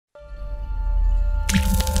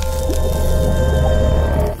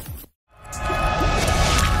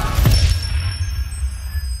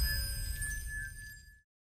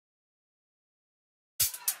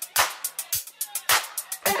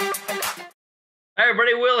Hi,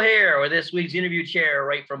 everybody. Will here with this week's interview chair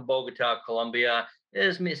right from Bogota, Colombia.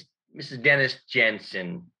 This is Mrs. Denys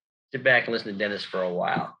Janssen. Sit back and listen to Denys for a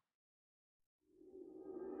while.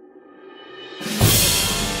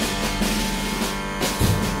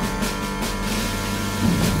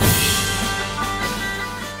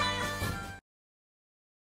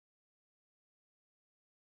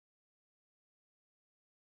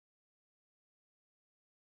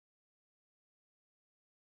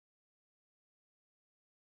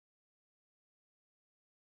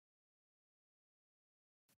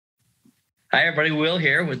 Hi, everybody. Will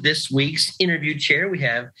here with this week's interview chair. We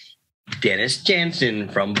have Denys Janssen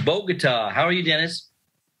from Bogota. How are you, Denys?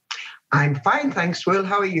 I'm fine, thanks, Will.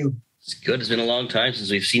 How are you? It's good. It's been a long time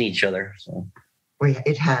since we've seen each other. So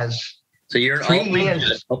it has. So you're an 3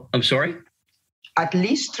 years. Oh, I'm sorry? At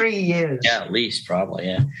least 3 years. Yeah, at least, probably,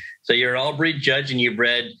 yeah. So you're an all-breed judge, and you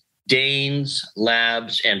bred Danes,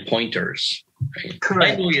 Labs, and Pointers. Right?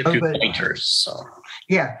 Correct. I know you have 2 Pointers. So.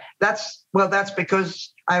 Yeah, that's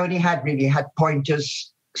because I only had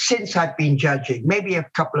Pointers since I've been judging, maybe a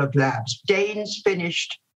couple of Labs. Danes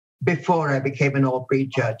finished before I became an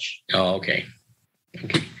all-breed judge. Oh, okay.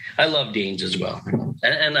 I love Danes as well.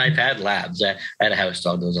 And I've had Labs. I had a house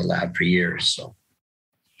dog that was a Lab for years. So,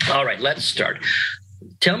 all right, let's start.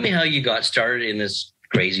 Tell me how you got started in this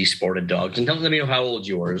crazy sport of dogs, and let me know how old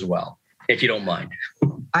you were as well, if you don't mind.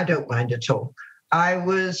 I don't mind at all. I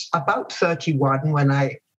was about 31 when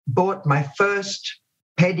I bought my first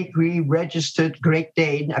pedigree registered Great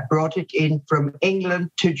Dane. I brought it in from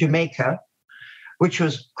England to Jamaica, which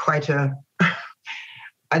was quite an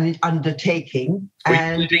undertaking. Were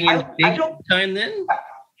you living in Jamaica time then?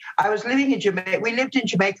 I was living in Jamaica. We lived in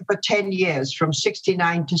Jamaica for 10 years, from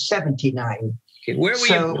 69 to 79. Okay. Where were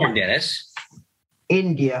you born, Denys?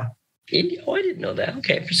 India. India? Oh, I didn't know that.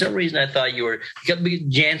 Okay. For some reason, I thought you were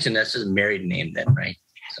Janssen. That's his married name then, right?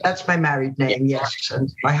 So. That's my married name, yes. And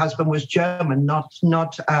my husband was German, not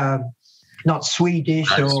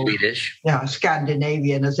Swedish or Swedish. Yeah,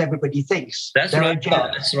 Scandinavian, as everybody thinks. That's what I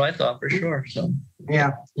thought. That's what I thought for sure. So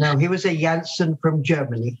yeah, no, he was a Janssen from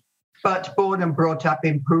Germany, but born and brought up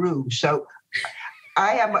in Peru. So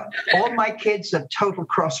all my kids are total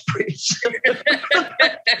crossbreeds,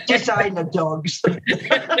 designer dogs.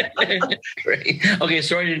 Great. Okay,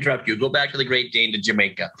 sorry to interrupt you. Go back to the Great Dane to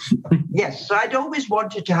Jamaica. Yes, so I'd always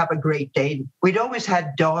wanted to have a Great Dane. We'd always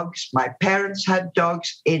had dogs. My parents had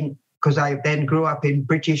dogs because I then grew up in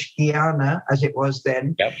British Guiana, as it was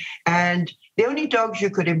then. Yep. And the only dogs you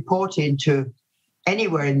could import into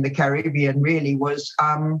anywhere in the Caribbean really were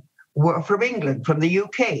from England, from the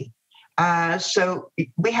UK. So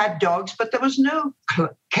we had dogs, but there was no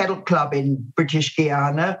kennel club in British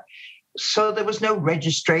Guiana. So there was no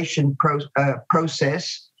registration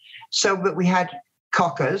process. But we had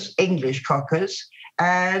cockers, English cockers,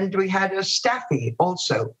 and we had a staffy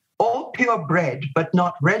also, all purebred, but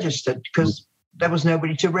not registered because there was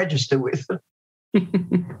nobody to register with.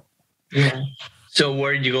 Yeah. So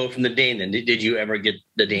where did you go from the Dane then? Did you ever get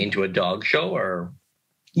the Dane to a dog show or?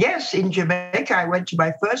 Yes, in Jamaica, I went to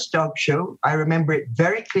my first dog show. I remember it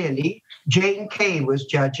very clearly. Jane Kay was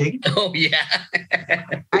judging. Oh, yeah.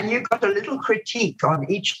 And you got a little critique on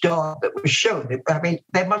each dog that was shown. I mean,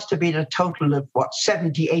 there must have been a total of,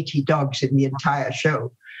 70, 80 dogs in the entire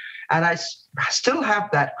show. And I still have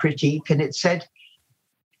that critique, and it said,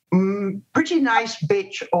 pretty nice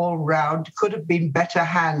bitch all round, could have been better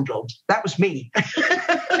handled. That was me.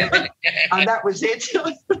 And that was it.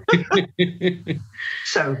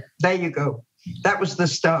 So there you go. That was the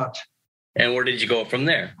start. And where did you go from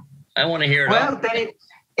there? I want to hear it. Well, then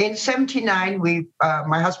in 79,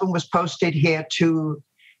 my husband was posted here to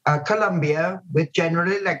Colombia with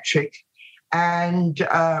General Electric. And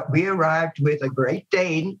we arrived with a Great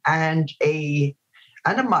Dane and a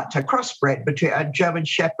mutt, a crossbred between a German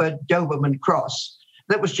Shepherd Doberman cross.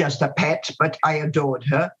 That was just a pet, but I adored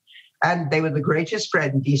her. And they were the greatest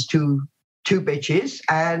friend, these two bitches.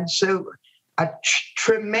 And so a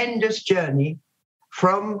tremendous journey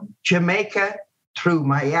from Jamaica through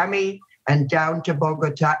Miami and down to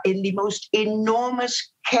Bogota in the most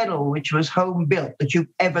enormous kennel, which was home built, that you've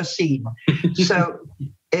ever seen. So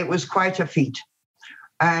it was quite a feat.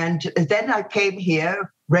 And then I came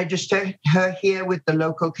here, registered her here with the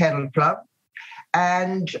local kennel club,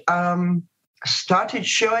 and started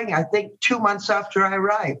showing, I think, 2 months after I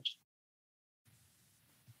arrived.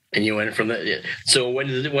 And you went from that. So what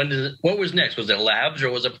was next? Was it Labs or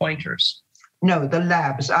was it Pointers? No, the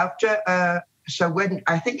Labs. After, so when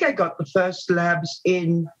I think I got the first Labs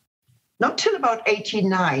in, not till about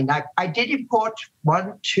 89. I did import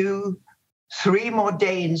 1, 2, 3 more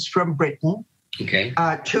Danes from Britain. Okay.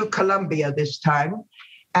 To Colombia this time,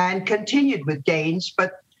 and continued with Danes.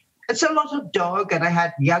 But it's a lot of dog, and I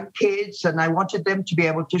had young kids, and I wanted them to be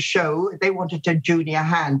able to show. They wanted a junior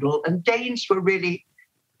handle, and Danes were really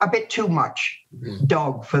a bit too much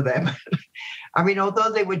dog for them. I mean,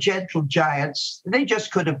 although they were gentle giants, they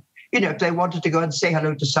just could have, if they wanted to go and say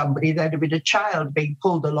hello to somebody, there'd have been a child being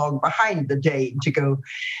pulled along behind the Dane to go.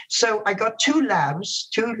 So I got two lab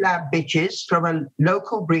bitches from a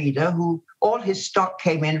local breeder who all his stock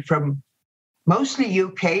came in from mostly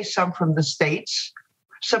UK, some from the States,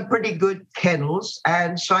 some pretty good kennels.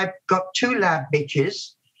 And so I got two lab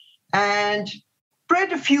bitches and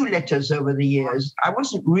bred a few litters over the years. I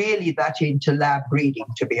wasn't really that into lab breeding,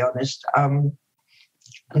 to be honest.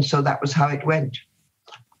 And so that was how it went.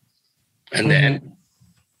 And then?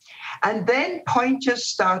 And then pointers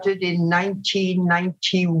started in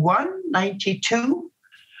 1991, 92.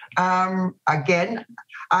 Again,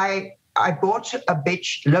 I bought a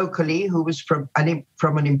bitch locally who was from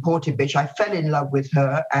an imported bitch. I fell in love with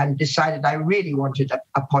her and decided I really wanted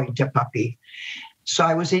a pointer puppy. So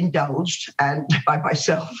I was indulged and by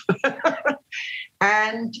myself.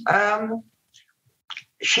 And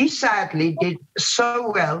she sadly did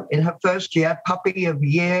so well in her first year, puppy of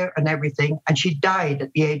year and everything, and she died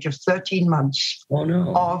at the age of 13 months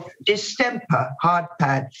of distemper, hard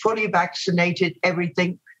pad, fully vaccinated,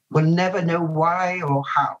 everything. We'll never know why or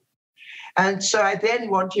how. And so I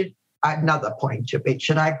then wanted another pointer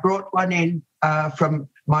bitch, and I brought one in from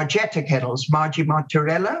Margetta Kennels, Margie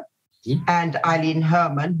Martorella and Eileen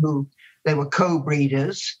Herman, who they were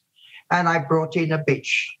co-breeders, and I brought in a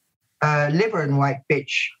bitch, liver and white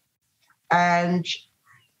bitch. And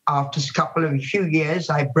after a few years,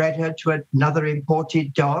 I bred her to another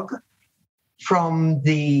imported dog from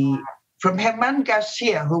Herman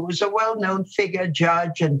Garcia, who was a well-known figure,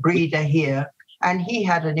 judge and breeder here. And he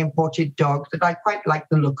had an imported dog that I quite liked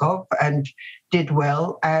the look of and did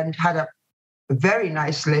well and had a very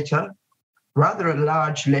nice litter, rather a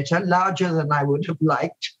large litter, larger than I would have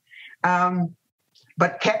liked.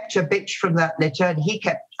 But kept a bitch from that litter, and he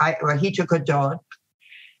took a dog,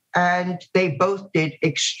 and they both did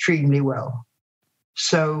extremely well.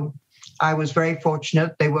 So I was very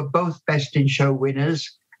fortunate. They were both best in show winners,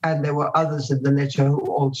 and there were others in the litter who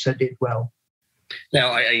also did well.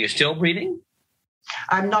 Now, are you still breeding?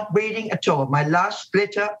 I'm not breeding at all. My last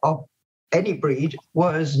litter of any breed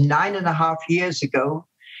was 9.5 years ago.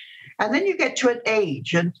 And then you get to an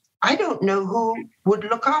age, and I don't know who would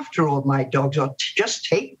look after all my dogs or just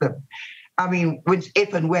take them. I mean,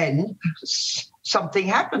 if and when something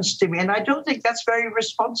happens to me, and I don't think that's very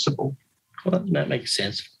responsible. Well, that makes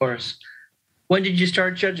sense, of course. When did you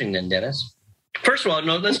start judging then, Denys? First of all,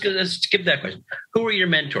 no, let's skip that question. Who were your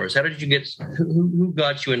mentors? How did you get? Who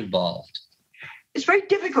got you involved? It's very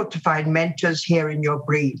difficult to find mentors here in your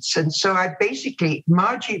breeds, and so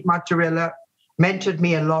Margie Martorella mentored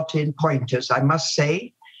me a lot in pointers, I must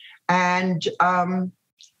say. And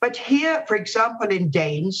but here, for example, in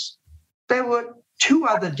Danes, there were two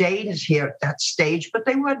other Danes here at that stage, but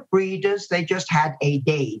they weren't breeders. They just had a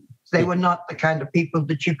Dane. They were not the kind of people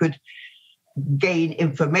that you could gain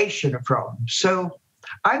information from. So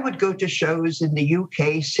I would go to shows in the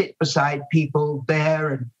UK, sit beside people there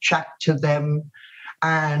and chat to them,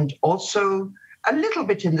 and also a little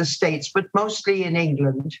bit in the States, but mostly in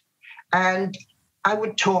England. And I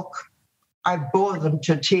would talk. I bore them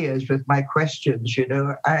to tears with my questions,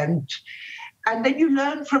 and then you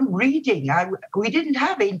learn from reading. We didn't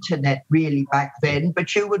have internet really back then,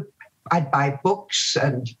 but I'd buy books,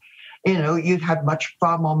 and you'd have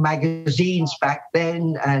far more magazines back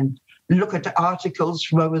then, and look at articles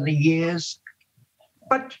from over the years.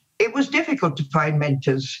 But it was difficult to find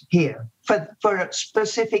mentors here for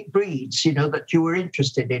specific breeds, that you were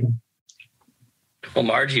interested in. Well,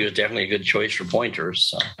 Margie was definitely a good choice for pointers.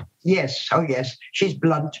 So. Yes. Oh, yes. She's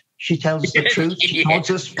blunt. She tells the truth. She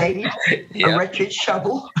holds a spade, a wretched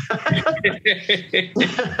shovel.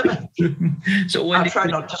 So I'll try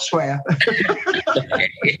not to swear.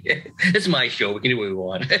 It's my show. We can do what we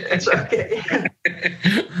want. It's okay.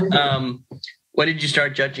 When did you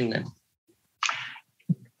start judging then?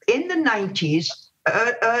 In the 90s,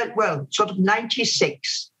 sort of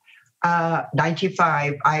 96,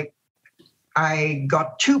 95, I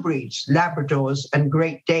got two breeds, Labradors and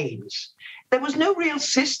Great Danes. There was no real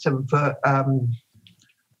system for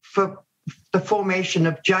the formation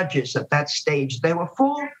of judges at that stage. There were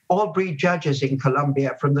 4 all-breed judges in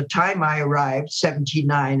Colombia from the time I arrived,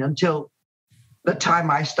 79, until the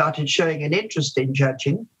time I started showing an interest in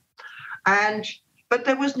judging. But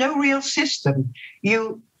there was no real system.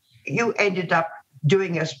 You ended up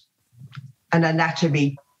doing an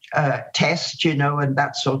anatomy test, and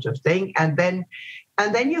that sort of thing. And then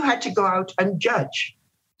you had to go out and judge.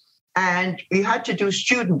 And you had to do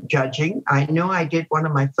student judging. I know I did one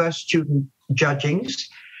of my first student judgings.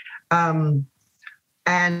 And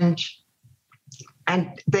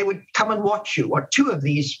they would come and watch you, or two of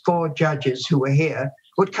these four judges who were here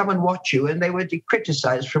would come and watch you, and they would be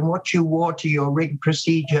criticized from what you wore to your ring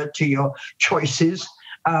procedure to your choices,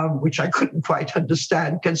 which I couldn't quite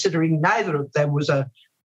understand, considering neither of them was a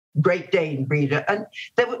Great Dane breeder. And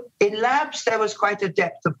in labs, there was quite a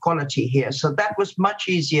depth of quality here, so that was much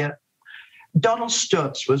easier. Donald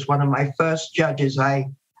Sturtz was one of my first judges I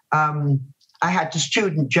had to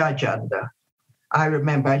student judge under, I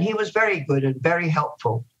remember, and he was very good and very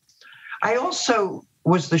helpful. I also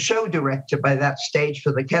was the show director by that stage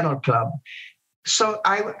for the Kennel Club. So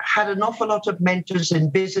I had an awful lot of mentors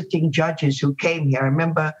and visiting judges who came here. I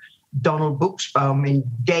remember Donald Buchsbaum in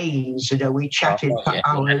Danes, we chatted for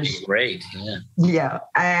hours. Great, yeah. Yeah,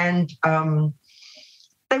 and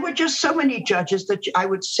there were just so many judges that I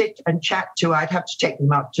would sit and chat to. I'd have to take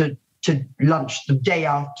them out to lunch the day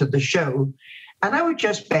after the show, and I would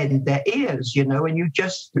just bend their ears, and you'd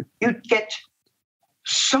get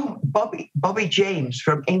so Bobby James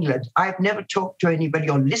from England. I've never talked to anybody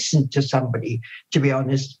or listened to somebody, to be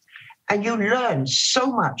honest, and you learn so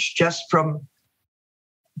much just from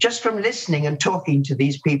listening and talking to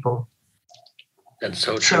these people. That's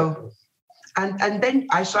so true. So, and then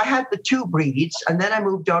I had the two breeds, and then I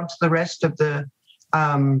moved on to the rest of the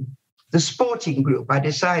sporting group. I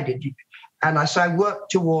decided, and I worked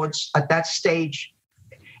towards, at that stage,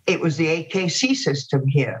 it was the AKC system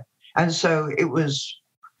here. And so it was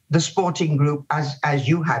the sporting group as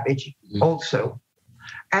you have it also.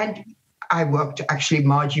 And I worked, actually,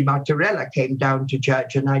 Margie Martorella came down to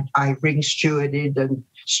judge, and I ring stewarded and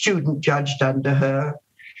student judged under her.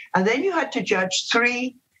 And then you had to judge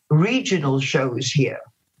 3 regional shows here,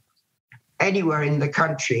 anywhere in the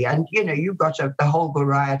country. And, you got the whole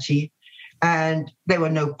variety, and there were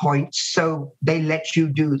no points, so they let you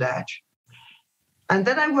do that. And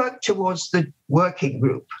then I worked towards the working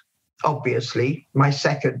group, obviously, my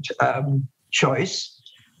second choice.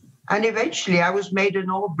 And eventually I was made an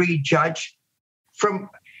all-breed judge from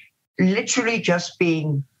literally just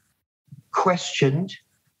being questioned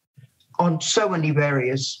on so many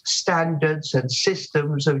various standards and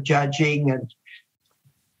systems of judging. And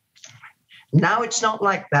now it's not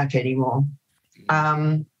like that anymore.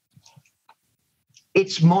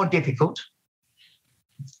 It's more difficult.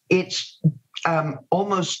 It's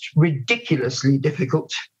almost ridiculously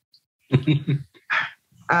difficult.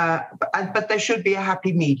 But there should be a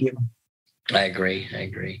happy medium. I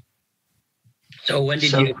agree. So when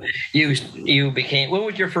did you became? What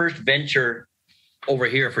was your first venture over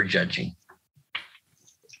here for judging?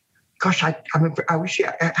 Gosh, I wish you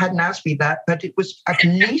hadn't asked me that, but it was at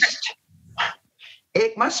least,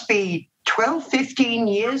 it must be 12, 15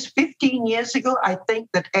 years ago, I think,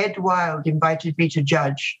 that Ed Wilde invited me to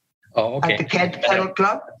judge at the Kent Kennel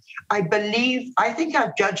Club. I think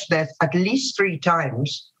I've judged there at least 3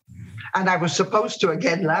 times, and I was supposed to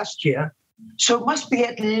again last year. So it must be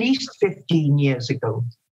at least 15 years ago.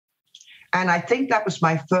 And I think that was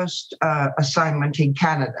my first assignment in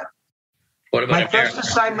Canada. What about my first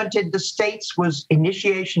assignment in the States was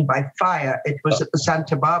Initiation by Fire. It was at the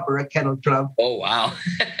Santa Barbara Kennel Club. Oh, wow.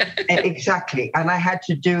 Exactly. And I had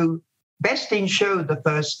to do Best in Show the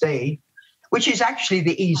first day, which is actually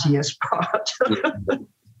the easiest part.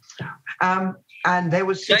 And there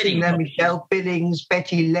was sitting there Michelle Billings,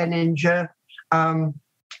 Betty Leninger.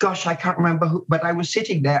 Gosh, I can't remember who, but I was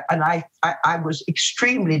sitting there, and I was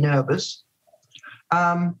extremely nervous.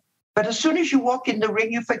 But as soon as you walk in the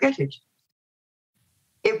ring, you forget it.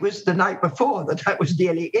 It was the night before that I was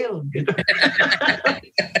nearly ill.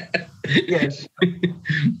 Yes.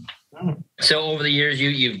 So over the years,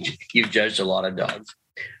 you've judged a lot of dogs.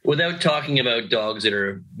 Without talking about dogs that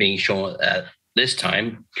are being shown at this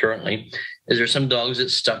time currently, is there some dogs that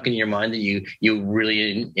stuck in your mind that you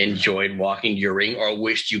really enjoyed walking to your ring, or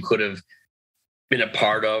wished you could have been a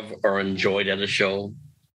part of or enjoyed at a show?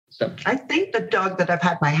 I think the dog that I've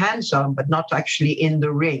had my hands on, but not actually in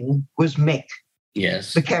the ring, was Mick.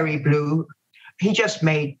 Yes. The Kerry Blue. He just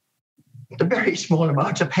made the very small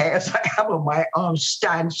amount of hairs I have on my arms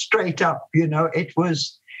stand straight up. He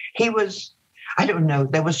was, I don't know,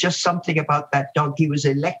 there was just something about that dog. He was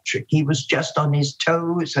electric. He was just on his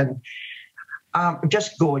toes and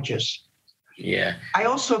just gorgeous. Yeah. I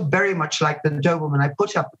also very much like the Doberman I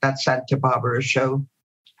put up at that Santa Barbara show,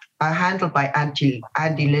 handled by Andy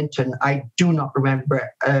Linton. I do not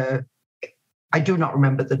remember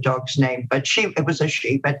the dog's name, but it was a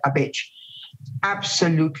she, but a bitch.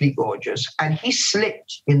 absolutely gorgeous. And he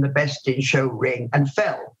slipped in the Best in Show ring and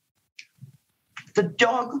fell. The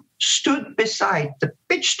dog stood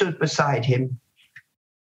beside him.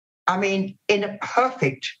 I mean, in a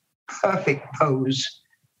perfect pose,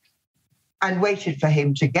 and waited for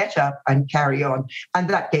him to get up and carry on. And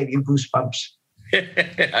that gave you goosebumps.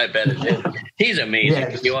 I bet it did. He's amazing.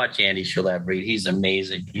 Yes. If you watch Andy show that breed, he's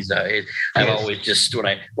amazing. I've always just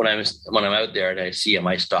when I'm out there and I see him,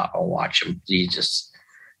 I stop and watch him. He just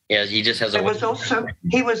has a.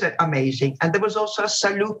 He was amazing, and there was also a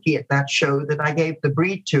Saluki at that show that I gave the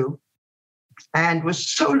breed to, and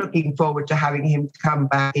was so looking forward to having him come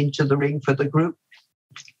back into the ring for the group.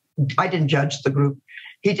 I didn't judge the group.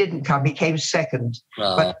 He didn't come. He came second.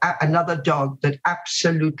 But another dog that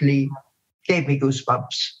absolutely gave me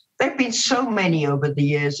goosebumps. There have been so many over the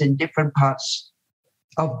years in different parts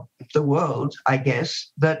of the world, I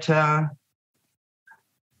guess, that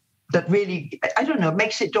really, I don't know,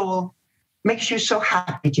 makes you so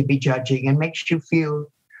happy to be judging and makes you feel,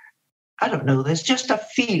 I don't know, there's just a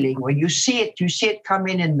feeling when you see it come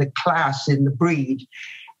in the class, in the breed,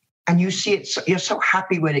 and you see it, you're so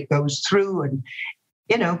happy when it goes through, and,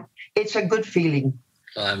 you know, it's a good feeling.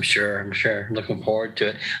 I'm sure. Looking forward to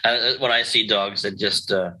it. When I see dogs that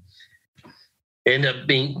just end up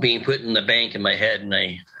being put in the bank in my head, and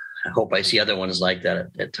I hope I see other ones like that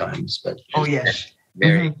at times. But oh yes,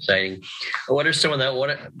 very exciting. What are some of that?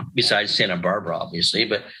 What besides Santa Barbara, obviously,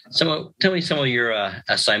 but tell me some of your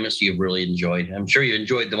assignments you've really enjoyed. I'm sure you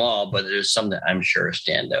enjoyed them all, but there's some that I'm sure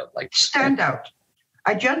stand out.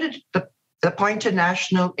 I judged the Pointer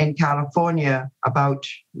National in California about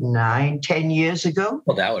 9-10 years ago.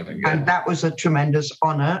 Well, that would have been good. And that was a tremendous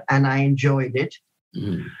honor, and I enjoyed it.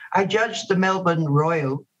 Mm-hmm. I judged the Melbourne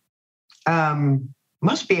Royal,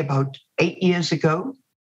 must be about 8 years ago.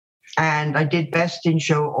 And I did Best in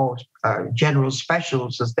Show, or General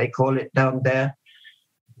Specials, as they call it down there.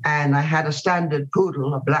 And I had a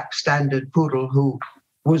black standard poodle, who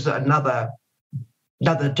was another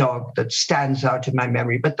dog that stands out in my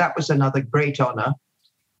memory, but that was another great honor.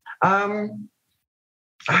 I'm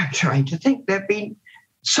trying to think. There have been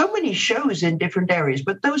so many shows in different areas,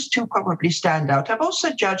 but those two probably stand out. I've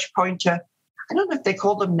also judged Pointer, I don't know if they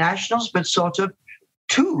call them nationals, but sort of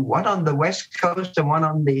two, one on the West Coast and one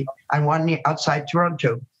outside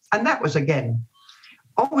Toronto. And that was, again,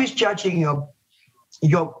 always judging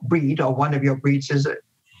your breed or one of your breeds is a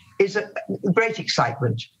great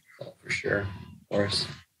excitement. Oh, for sure. Of course.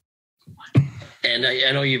 And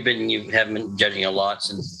I know you haven't been judging a lot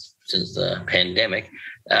since the pandemic.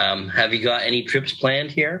 Have you got any trips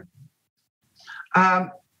planned here?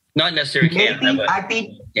 Not necessarily Canada. But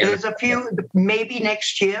there's a few, maybe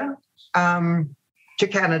next year, to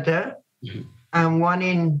Canada, and one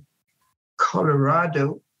in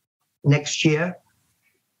Colorado next year.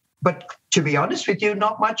 But to be honest with you,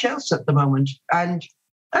 not much else at the moment. And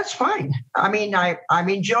that's fine. I mean, I'm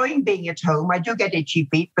enjoying being at home. I do get itchy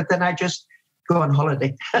feet, but then I just go on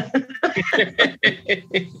holiday.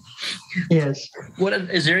 Yes.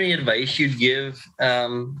 Is there any advice you'd give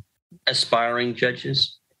aspiring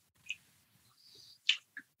judges?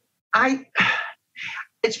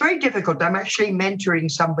 It's very difficult. I'm actually mentoring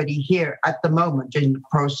somebody here at the moment in the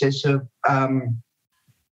process of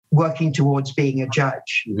working towards being a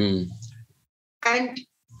judge. Mm-hmm. And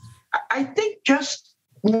I think just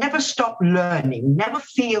never stop learning, never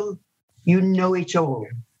feel you know it all,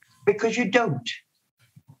 because you don't.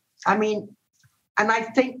 I mean, and I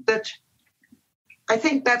think that's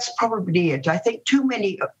probably it. I think too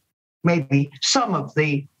many, maybe some of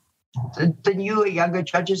the newer, younger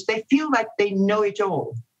judges, they feel like they know it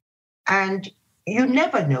all. And you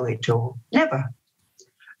never know it all, never.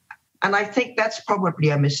 And I think that's probably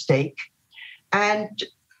a mistake. And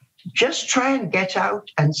just try and get out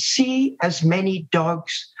and see as many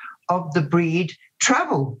dogs of the breed,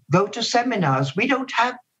 travel, go to seminars. We don't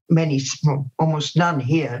have many, almost none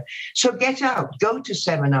here. So get out, go to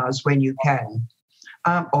seminars when you can,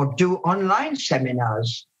 or do online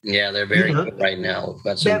seminars. Yeah, they're very good right now.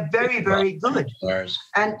 They're very, very good.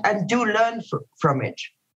 And do learn from it.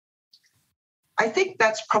 I think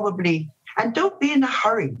that's probably, and don't be in a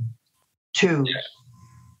hurry too.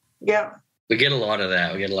 Yeah. We get a lot of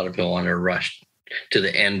that. We get a lot of people want to rush to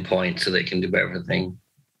the end point so they can do everything.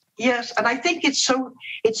 Yes, and I think it's so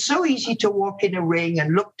easy to walk in a ring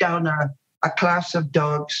and look down a class of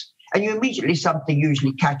dogs, and you immediately something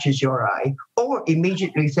usually catches your eye, or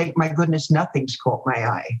immediately think, my goodness, nothing's caught my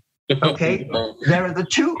eye. Okay, there are the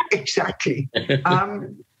two, exactly.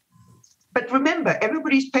 But remember,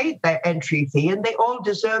 everybody's paid their entry fee, and they all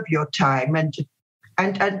deserve your time, and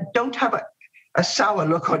don't have a sour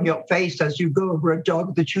look on your face as you go over a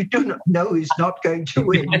dog that you do not know is not going to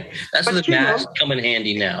win. That's where the masks come in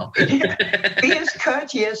handy now. Be as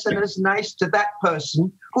courteous and as nice to that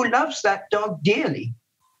person who loves that dog dearly.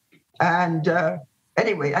 And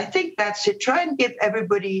anyway, I think that's it. Try and give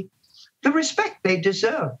everybody the respect they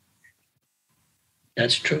deserve.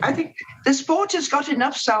 That's true. I think the sport has got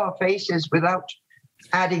enough sour faces without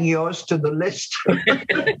adding yours to the list.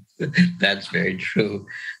 That's very true.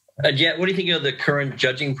 Jet, what do you think of the current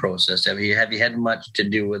judging process? Have you had much to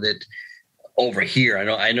do with it over here?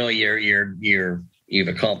 I know you've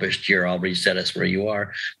accomplished your already set us where you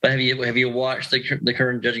are, but have you watched the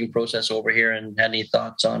current judging process over here and had any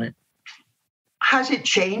thoughts on it? Has it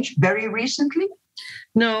changed very recently?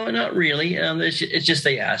 No, not really. It's just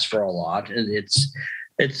they ask for a lot, and it's.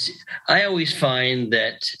 I always find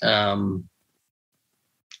that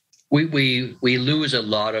we lose a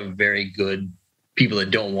lot of very good people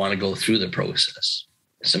that don't want to go through the process.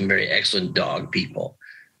 Some very excellent dog people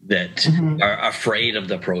that are afraid of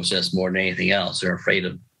the process more than anything else.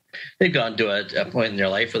 They've gone to a point in their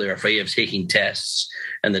life where they're afraid of taking tests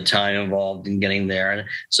and the time involved in getting there. And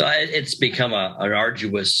so it's become an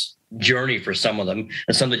arduous journey for some of them,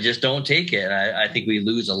 and some that just don't take it. I think we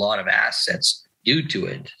lose a lot of assets due to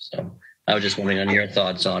it. So I was just wondering on your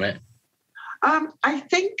thoughts on it. I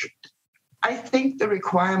think the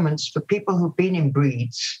requirements for people who've been in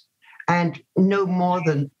breeds and know more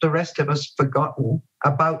than the rest of us forgotten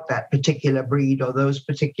about that particular breed or those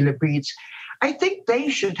particular breeds, I think they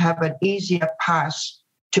should have an easier pass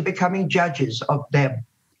to becoming judges of their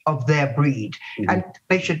breed. Mm-hmm. And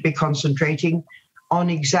they should be concentrating on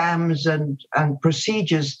exams and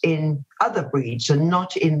procedures in other breeds and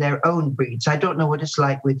not in their own breeds. I don't know what it's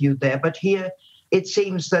like with you there, but here it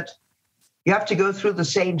seems that you have to go through the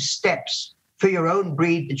same steps for your own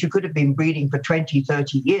breed that you could have been breeding for 20,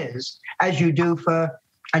 30 years as you do for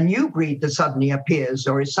a new breed that suddenly appears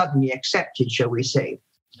or is suddenly accepted, shall we say.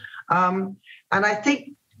 And I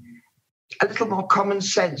think a little more common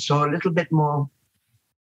sense or a little bit more,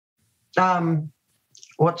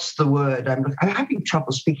 what's the word? I'm having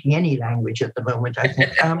trouble speaking any language at the moment, I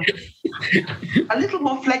think. A little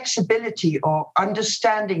more flexibility or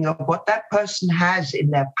understanding of what that person has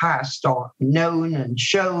in their past or known and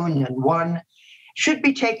shown and won should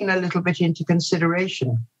be taken a little bit into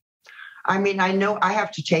consideration. I mean, I know I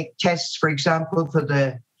have to take tests, for example, for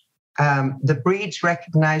the breeds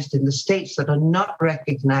recognized in the States that are not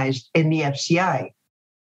recognized in the FCI.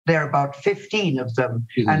 There are about 15 of them.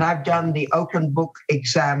 Mm-hmm. And I've done the open book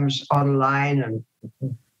exams online and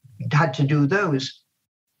had to do those.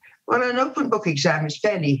 Well, an open book exam is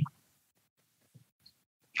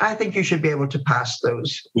I think you should be able to pass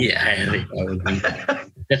those. Yeah, I think I would be.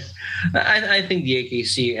 I think the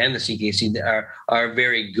AKC and the CKC are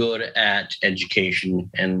very good at education,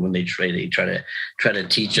 and when they try to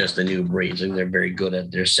teach us the new breeds, and they're very good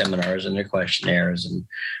at their seminars and their questionnaires. And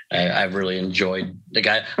I've really enjoyed the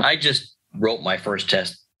guy. I just wrote my first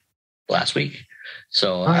test last week,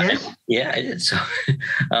 so I did. So,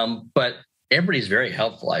 but everybody's very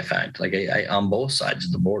helpful. I find I on both sides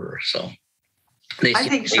of the border. So I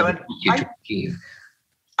think so.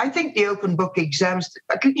 I think the open book exams,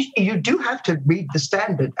 you do have to read the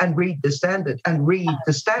standard and read the standard and read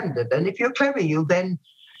the standard. And if you're clever, you'll then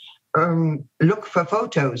look for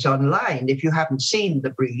photos online if you haven't seen the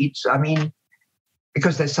breeds. I mean,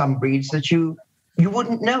 because there's some breeds that you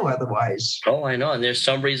wouldn't know otherwise. Oh, I know. And there's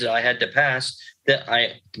some breeds that I had to pass that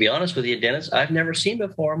to be honest with you, Denys, I've never seen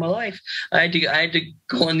before in my life. I had to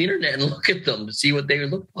go on the internet and look at them to see what they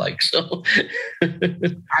look like. So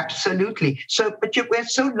absolutely. So, but we're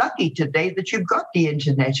so lucky today that you've got the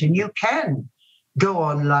internet and you can go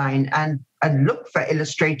online and look for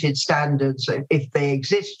illustrated standards if they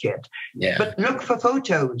exist yet. Yeah. But look for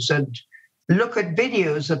photos and look at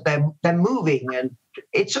videos of them moving, and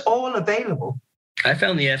it's all available. I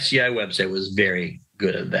found the FCI website was very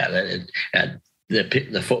good at that. It had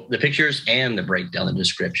the pictures and the breakdown, the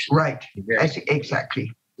description. Right.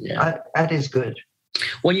 Exactly. Yeah. That is good.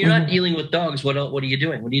 When you're not dealing with dogs, what are you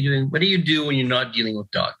doing? What are you doing? What do you do when you're not dealing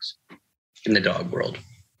with dogs in the dog world?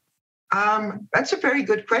 That's a very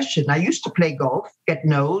good question. I used to play golf,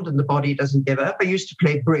 getting old and the body doesn't give up. I used to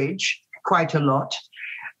play bridge quite a lot.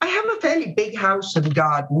 I have a fairly big house and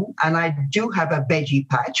garden, and I do have a veggie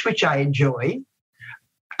patch, which I enjoy.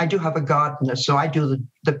 I do have a gardener, so I do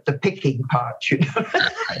the picking part, you know.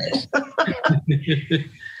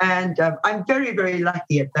 And I'm very, very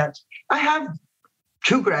lucky at that. I have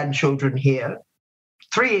 2 grandchildren here,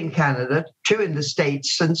 3 in Canada, 2 in the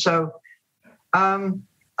States. And so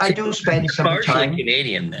I do spend some partially time.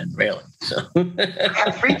 Canadian then, really. So I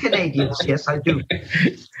have 3 Canadians. Yes, I do.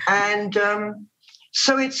 And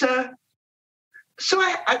so it's a. So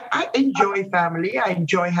I enjoy family. I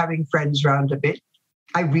enjoy having friends around a bit.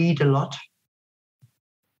 I read a lot.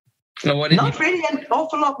 Now, Not really an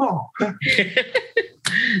awful lot more.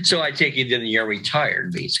 So I take it that you're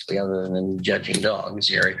retired, basically, other than judging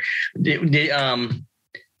dogs.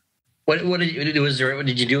 What did you do?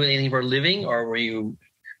 Did you do anything for a living, or were you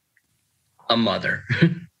a mother?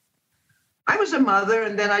 I was a mother,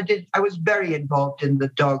 and then I was very involved in the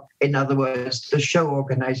dog, in other words, the show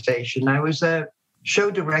organization. I was a show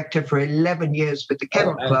director for 11 years with the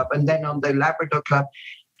Kennel Club, and then on the Labrador Club.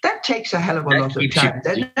 That takes a hell of a lot of time.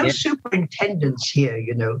 There are no superintendents here,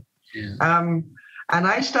 you know. Yeah. And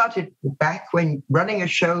I started back when running a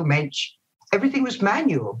show meant everything was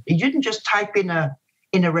manual. You didn't just type in a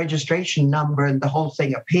registration number and the whole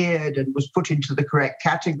thing appeared and was put into the correct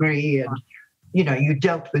category. And, you know, you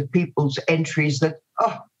dealt with people's entries that,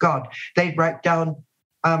 oh, God, they'd write down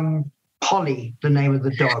Polly, the name of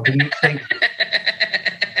the dog. And you'd think...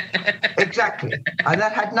 Exactly. And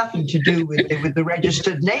that had nothing to do with the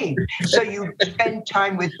registered name. So you spend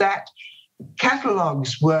time with that.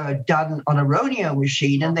 Catalogs were done on a Roneo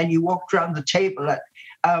machine, and then you walked around the table at,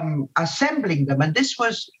 assembling them. And this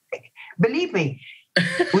was, believe me,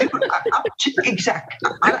 we were up to exactly.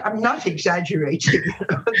 I'm not exaggerating.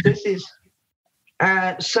 This is.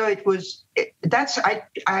 So it was.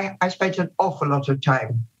 I spent an awful lot of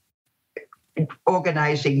time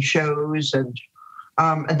organizing shows and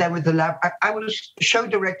then with the lab, I was show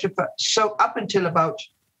director so up until about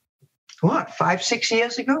 5-6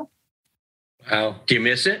 years ago. Wow. Do you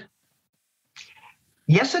miss it?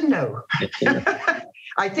 Yes and no.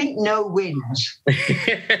 I think no wins.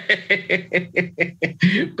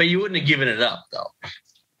 But you wouldn't have given it up, though.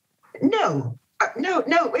 No.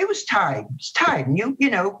 It was time. It's time.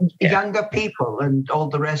 Younger people and all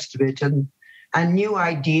the rest of it, and new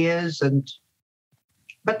ideas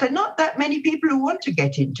But there are not that many people who want to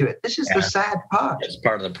get into it. This is the sad part. It's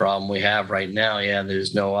part of the problem we have right now. Yeah,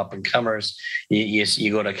 there's no up-and-comers.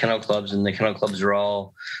 You go to kennel clubs, and the kennel clubs are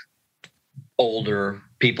all older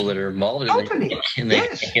people that are involved. Totally. And they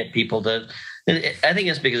can't get people to... I think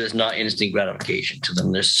it's because it's not instant gratification to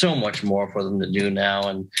them. There's so much more for them to do now,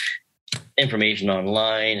 and information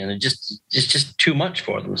online, and it's just too much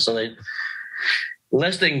for them. So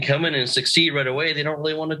unless they can come in and succeed right away, they don't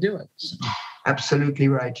really want to do it. So. Absolutely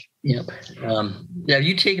right. Yep. Have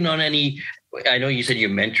you taken on any? I know you said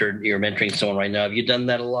you're mentoring someone right now. Have you done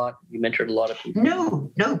that a lot? You mentored a lot of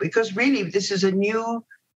people? No, because really this is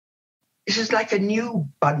like a new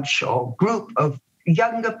bunch or group of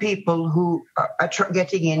younger people who are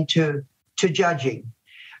getting into judging.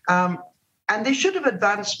 And they should have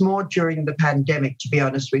advanced more during the pandemic, to be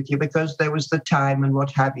honest with you, because there was the time and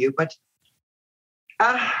what have you. But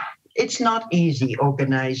it's not easy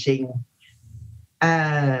organizing.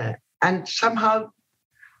 And somehow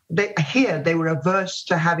they were averse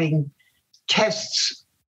to having tests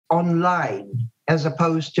online as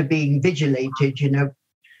opposed to being vigilated, you know.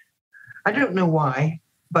 I don't know why,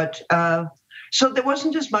 but so there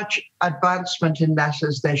wasn't as much advancement in that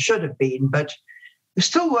as there should have been, but we're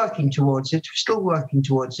still working towards it.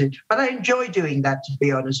 But I enjoy doing that, to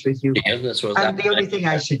be honest with you. Yeah, that's what and the only thing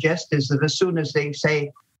I suggest is that as soon as they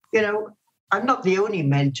say, you know, I'm not the only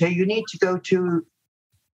mentor, you need to go to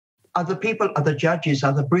other people, other judges,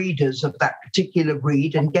 other breeders of that particular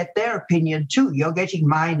breed and get their opinion too. You're getting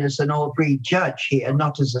mine as an all-breed judge here,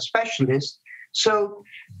 not as a specialist. So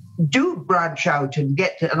do branch out and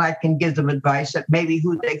and I can give them advice that maybe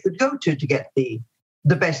who they could go to get the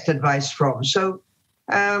best advice from. So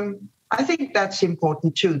I think that's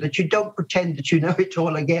important too, that you don't pretend that you know it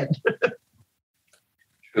all again.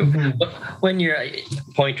 True. Mm-hmm. When you're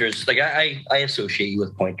pointers, like I associate you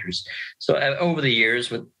with pointers. So over the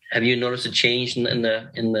years, have you noticed a change in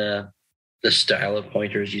the style of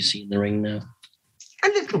pointers you see in the ring now? A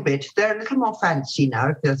little bit. They're a little more fancy now,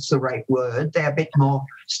 if that's the right word. They're a bit more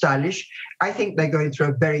stylish. I think they're going through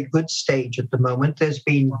a very good stage at the moment. There's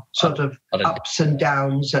been sort of ups and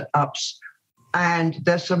downs and ups. And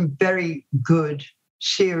there's some very good,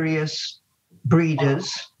 serious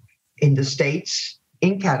breeders in the States,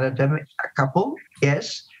 in Canada, a couple,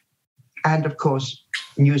 yes. And of course,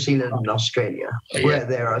 New Zealand and Australia, where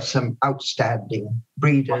there are some outstanding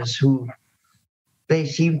breeders who they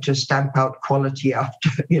seem to stamp out quality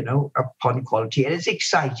upon quality. And it's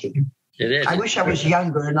exciting. It is. I wish I was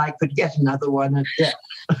younger and I could get another one. And,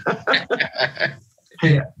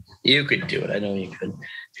 yeah. You could do it. I know you could.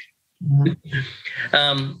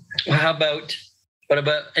 Mm-hmm. What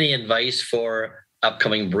about any advice for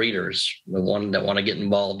upcoming breeders, the one that want to get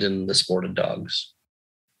involved in the sport of dogs?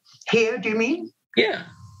 Here, do you mean? Yeah.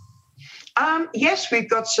 Yes, we've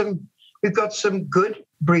got some good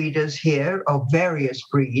breeders here of various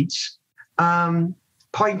breeds.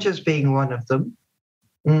 Pointers being one of them.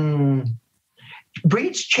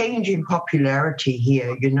 Breeds change in popularity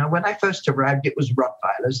here. You know, when I first arrived, it was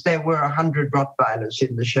Rottweilers. There were 100 Rottweilers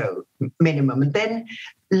in the show, minimum. And then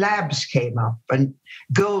Labs came up, and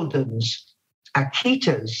Goldens,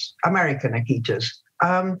 Akitas, American Akitas.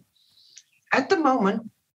 At the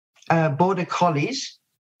moment, Border Collies,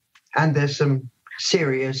 and there's some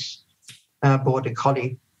serious Border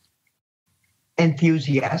Collie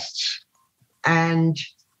enthusiasts, and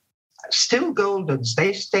still Goldens.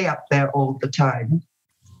 They stay up there all the time.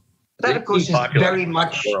 That, of course, is very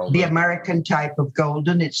much the American type of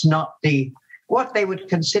Golden. It's not what they would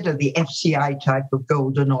consider the FCI type of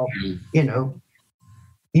Golden, or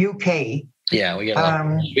UK. Yeah, we get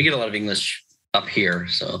a lot of English up here,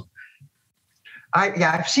 so.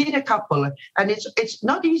 I've seen a couple, and it's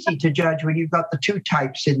not easy to judge when you've got the two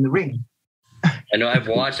types in the ring. I know I've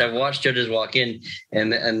watched judges walk in,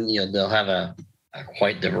 and they'll have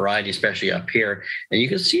quite the variety, especially up here, and you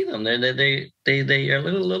can see them. They are a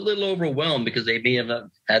little overwhelmed because they may have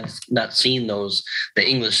not seen the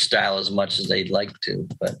English style as much as they'd like to.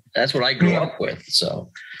 But that's what I grew up with.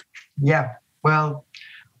 So yeah, well,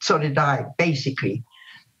 so did I, basically.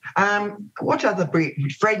 What other breed?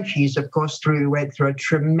 Frenchies, of course, went through a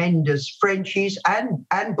tremendous Frenchies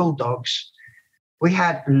and Bulldogs. We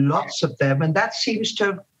had lots of them, and that seems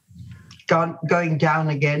to have going down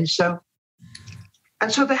again. So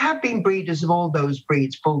there have been breeders of all those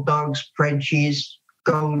breeds: Bulldogs, Frenchies,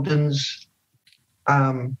 Goldens,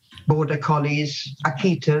 Border Collies,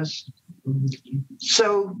 Akitas.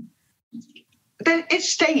 So it's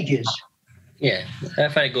stages. Yeah, I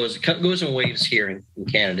find it goes in waves here in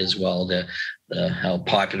Canada as well. The how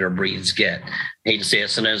popular breeds get. I hate to say it,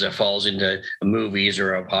 sometimes it falls into movies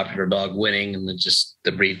or a popular dog winning, and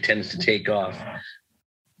the breed tends to take off.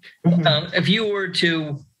 Mm-hmm. If you were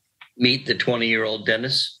to meet the 20-year-old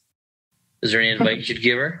Denys, is there any advice you'd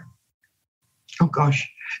give her? Oh gosh,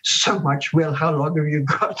 so much. Will, how long have you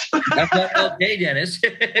got? That's not all day, Denys.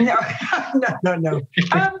 No.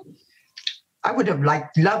 I would have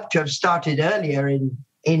loved to have started earlier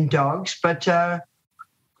in dogs, but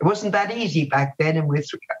it wasn't that easy back then. And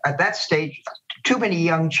at that stage, too many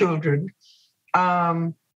young children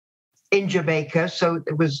in Jamaica, so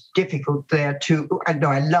it was difficult there too. I know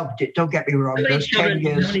I loved it. Don't get me wrong. Those 10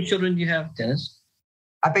 years. How many children do you have, Denys?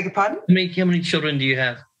 I beg your pardon? How many children do you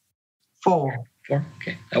have? 4. 4?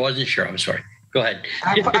 Okay, I wasn't sure. I'm sorry. Go ahead.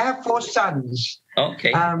 I have 4 sons.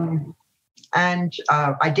 Okay. And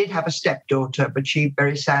I did have a stepdaughter, but she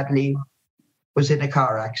very sadly was in a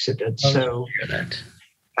car accident. So, hear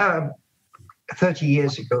that. 30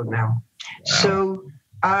 years ago now. Wow. So,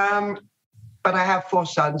 but I have 4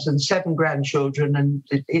 sons and 7 grandchildren, and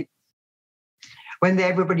when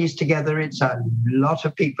everybody's together, it's a lot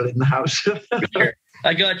of people in the house. Sure.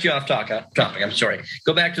 I got you off topic. I'm sorry.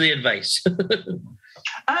 Go back to the advice.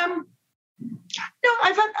 No,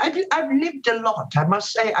 I've lived a lot, I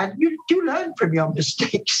must say. And you do learn from your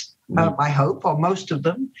mistakes, I hope, or most of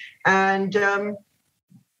them. And no,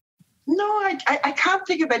 I can't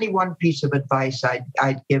think of any one piece of advice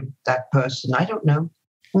I'd give that person. I don't know.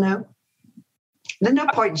 No. There's no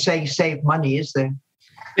point in saying save money, is there?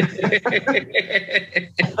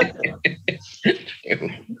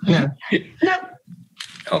 No.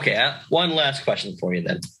 Okay, one last question for you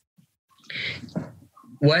then.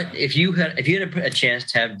 What if you had a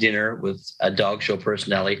chance to have dinner with a dog show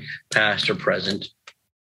personality, past or present?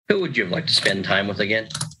 Who would you have liked to spend time with again?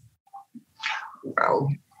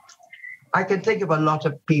 Well, I can think of a lot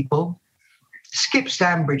of people. Skip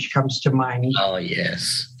Sandbridge comes to mind. Oh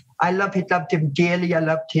yes, I loved him dearly. I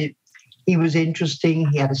loved him. He was interesting.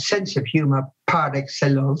 He had a sense of humor par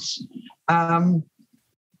excellence.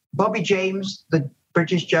 Bobby James, the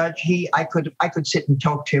British judge, I could sit and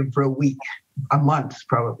talk to him for a week, a month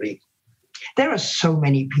probably. There are so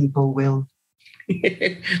many people, Will.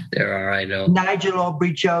 There are, I know. Nigel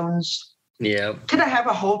Aubrey-Jones. Yeah. Did I have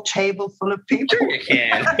a whole table full of people? Sure you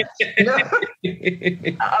can.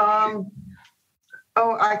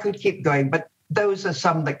 I could keep going, but those are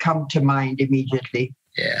some that come to mind immediately.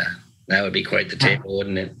 Yeah, that would be quite the table,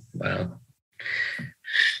 wouldn't it? Wow.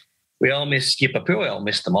 We all miss Skip up here. We all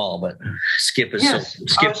miss them all, but Skip is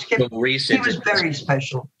so recent. He was very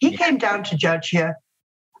special. He came down to judge here,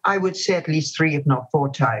 I would say at least 3, if not 4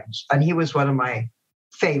 times. And he was one of my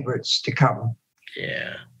favorites to come.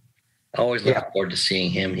 Yeah. Always looking forward to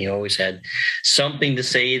seeing him. He always had something to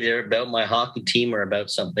say there about my hockey team or about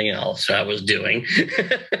something else I was doing.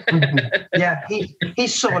 Yeah,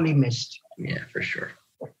 he's sorely missed. Yeah, for sure.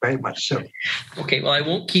 Very much so. Okay, well, I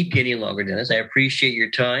won't keep you any longer, Denys. I appreciate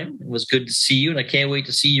your time. It was good to see you, and I can't wait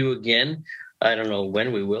to see you again. I don't know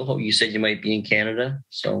when we will. Oh, you said you might be in Canada,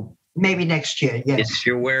 so maybe next year. Yes. If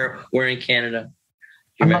you're where in Canada?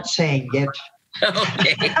 I'm not saying yet.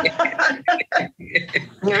 Okay.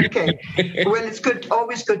 Okay. Well, it's good.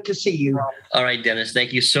 Always good to see you. All right, Denys.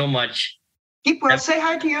 Thank you so much. Keep well. Say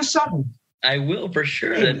hi to your son. I will for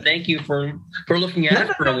sure. And thank you for looking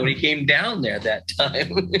after him when he came down there that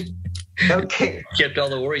time. Okay. Kept all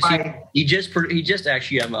the worries. He just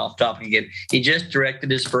actually, I'm off topic again. He just directed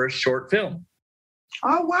his first short film.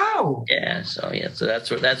 Oh wow! Yeah, so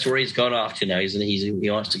that's where he's gone off to now. He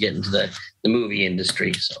wants to get into the movie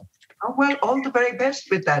industry. So. Oh, well, all the very best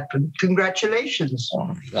with that. Congratulations.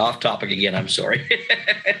 Off topic again. I'm sorry.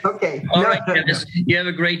 Okay. All right, Denys. You have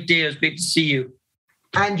a great day. It was great to see you.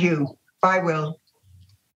 And you. Bye, Will.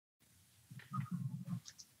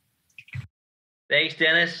 Thanks,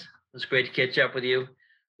 Denys. It was great to catch up with you.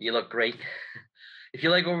 You look great. If you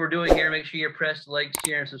like what we're doing here, make sure you press the like,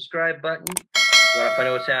 share, and subscribe button. If you want to find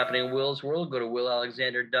out what's happening in Will's world, go to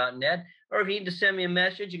willalexander.net. Or if you need to send me a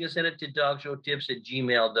message, you can send it to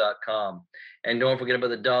dogshowtips@gmail.com. And don't forget about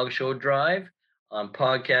the Dog Show Drive on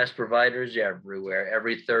podcast providers everywhere,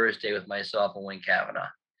 every Thursday with myself and Wayne Kavanaugh.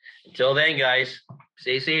 Until then, guys,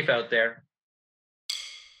 stay safe out there.